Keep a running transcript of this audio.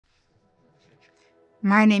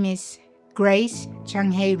My name is Grace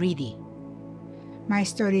Chonghae Reidy. My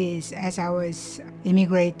story is as I was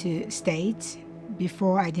immigrated to States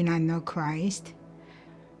before I did not know Christ.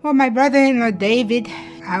 Well, my brother-in-law David,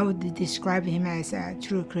 I would describe him as a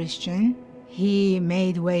true Christian. He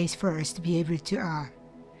made ways for us to be able to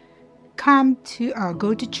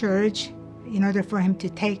go to church in order for him to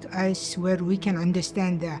take us where we can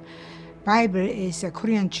understand the Bible is a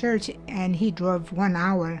Korean church, and he drove 1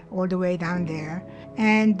 hour all the way down there.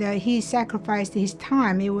 And he sacrificed his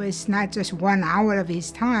time. It was not just 1 hour of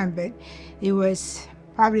his time, but it was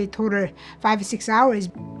probably total 5 or 6 hours.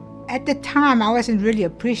 At the time, I wasn't really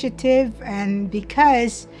appreciative, and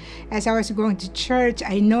because as I was going to church,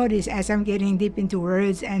 I noticed as I'm getting deep into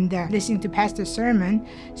words and listening to pastor's sermon,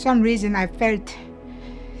 some reason I felt,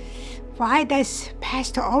 why does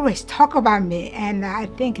pastor always talk about me? And I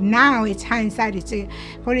think now it's hindsight, it's the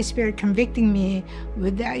Holy Spirit convicting me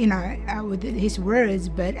with with his words.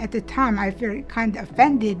 But at the time, I felt kind of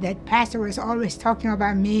offended that pastor was always talking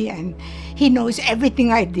about me and he knows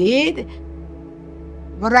everything I did.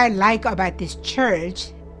 What I like about this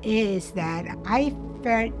church is that I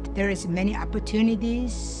felt there is many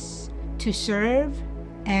opportunities to serve,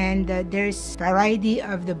 and there's variety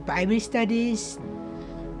of the Bible studies.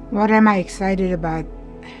 What am I excited about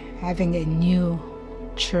having a new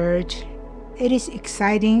church? It is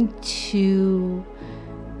exciting to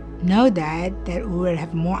know that we will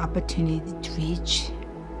have more opportunity to reach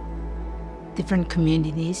different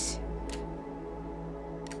communities.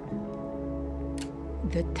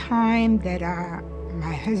 The time that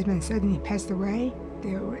my husband suddenly passed away,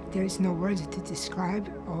 there is no words to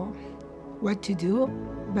describe or what to do,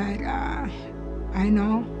 but I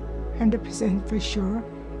know 100% for sure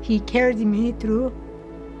he carried me through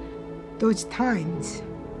those times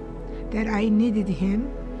that I needed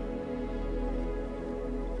him.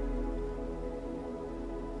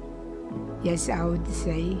 Yes, I would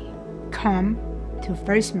say come to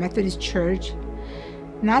First Methodist Church.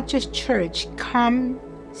 Not just church, come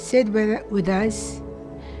sit with us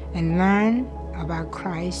and learn about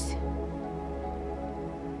Christ.